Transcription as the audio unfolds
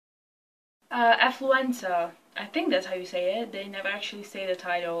Affluenza. I think that's how you say it. They never actually say the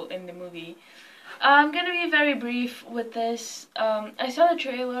title in the movie. I'm gonna be very brief with this. I saw the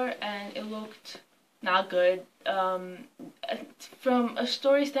trailer and it looked not good. From a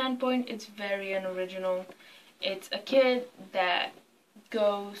story standpoint, it's very unoriginal. It's a kid that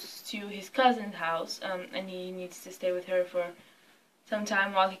goes to his cousin's house, and he needs to stay with her for some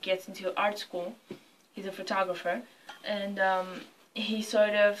time while he gets into art school. He's a photographer, and he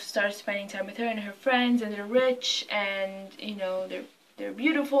sort of starts spending time with her and her friends, and they're rich, and they're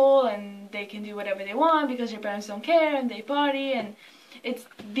beautiful, and they can do whatever they want because their parents don't care, and they party, and it's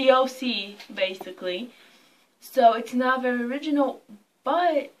the OC basically. So it's not very original,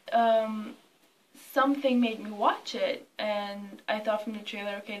 but something made me watch it, and I thought from the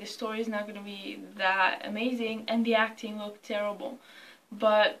trailer, okay, the story is not going to be that amazing, and the acting looked terrible.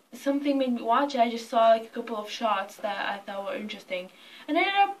 But something made me watch it. I just saw like a couple of shots that I thought were interesting, and I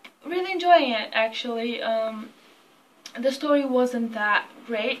ended up really enjoying it, actually. The story wasn't that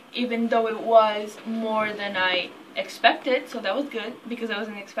great, even though it was more than I expected, so that was good, because I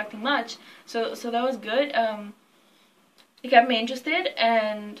wasn't expecting much, so that was good. It kept me interested,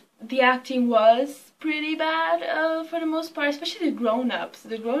 and the acting was pretty bad for the most part, especially the grown-ups.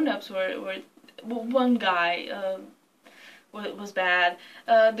 The grown-ups were well, one guy was bad.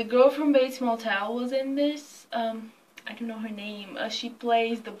 The girl from Bates Motel was in this. I don't know her name. She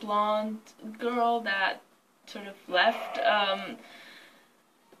plays the blonde girl that sort of left.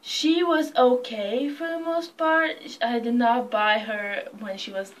 She was okay for the most part. I did not buy her when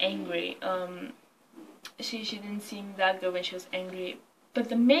she was angry. She didn't seem that good when she was angry. But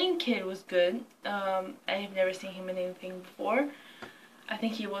the main kid was good. I've never seen him in anything before. I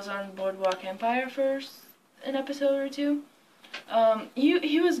think he was on Boardwalk Empire for an episode or two.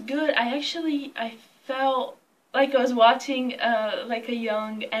 He was good. I felt like I was watching like a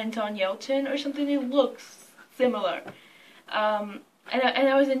young Anton Yelchin or something. It looks similar. And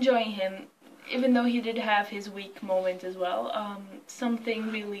I was enjoying him, even though he did have his weak moment as well.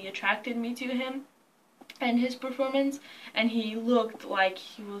 Something really attracted me to him and his performance, and he looked like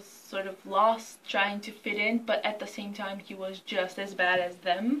he was sort of lost trying to fit in, but at the same time he was just as bad as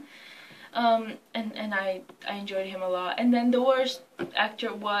them. And I enjoyed him a lot. And then the worst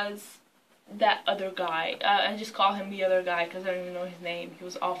actor was that other guy. I just call him the other guy because I don't even know his name. He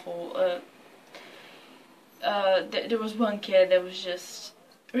was awful. There was one kid that was just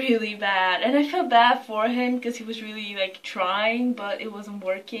really bad, and I felt bad for him because he was really like trying, but it wasn't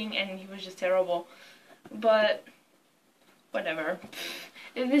working, and he was just terrible. But whatever.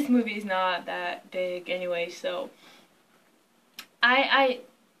 This movie is not that big anyway, so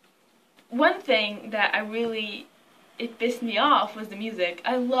one thing that it pissed me off was the music.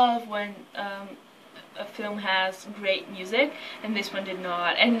 I love when a film has great music, and this one did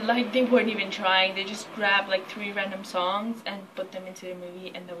not. And like, they weren't even trying. They just grabbed like 3 random songs and put them into the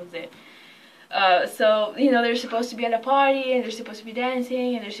movie, and that was it. So, they're supposed to be at a party, and they're supposed to be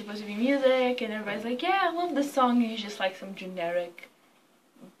dancing, and there's supposed to be music, and everybody's like, yeah, I love this song, and it's just like some generic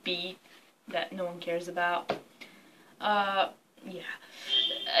beat that no one cares about. Yeah.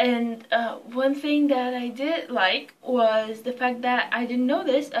 And one thing that I did like was the fact that I didn't know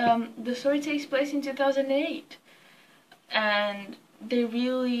this. The story takes place in 2008, and they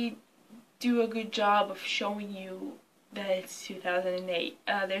really do a good job of showing you that it's 2008.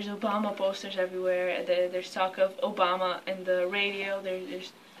 There's Obama posters everywhere. There's talk of Obama in the radio.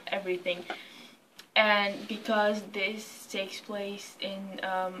 There's everything. And because this takes place in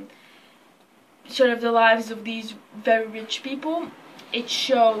sort of the lives of these very rich people, it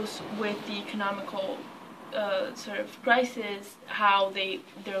shows with the economical sort of crisis how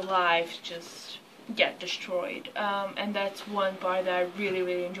their lives just get destroyed, and that's one part that I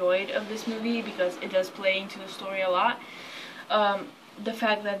really enjoyed of this movie, because it does play into the story a lot. The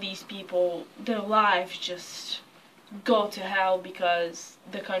fact that these people, their lives just go to hell because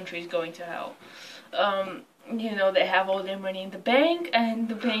the country's going to hell. They have all their money in the bank, and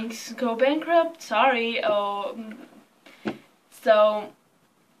the banks go bankrupt. Sorry. So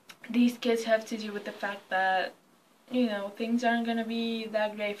these kids have to deal with the fact that things aren't gonna be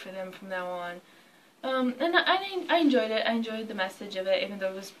that great for them from now on. And I enjoyed it. I enjoyed the message of it, even though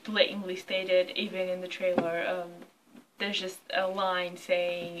it was blatantly stated, even in the trailer. There's just a line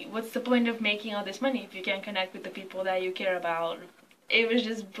saying, what's the point of making all this money if you can't connect with the people that you care about? It was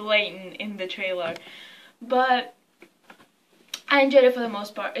just blatant in the trailer. But I enjoyed it for the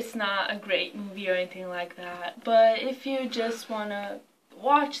most part. It's not a great movie or anything like that. But if you just wanna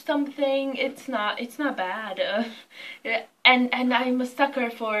watch something, it's not bad. And I'm a sucker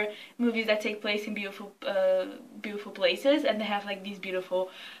for movies that take place in beautiful places, and they have like these beautiful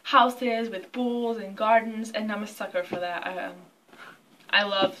houses with pools and gardens, and I'm a sucker for that. I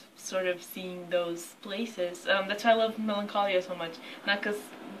love sort of seeing those places. That's why I love Melancholia so much. Not because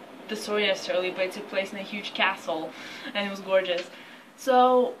the story necessarily, but it took place in a huge castle, and it was gorgeous.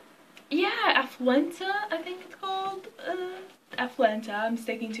 So, yeah, Affluenza, I think it's called. Affluenza, I'm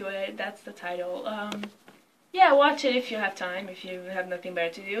sticking to it. That's the title. Yeah, watch it if you have time, if you have nothing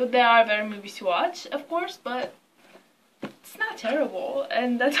better to do. There are better movies to watch, of course, but it's not terrible,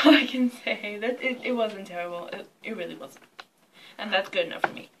 and that's all I can say. That it wasn't terrible. It really wasn't. And that's good enough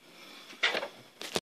for me.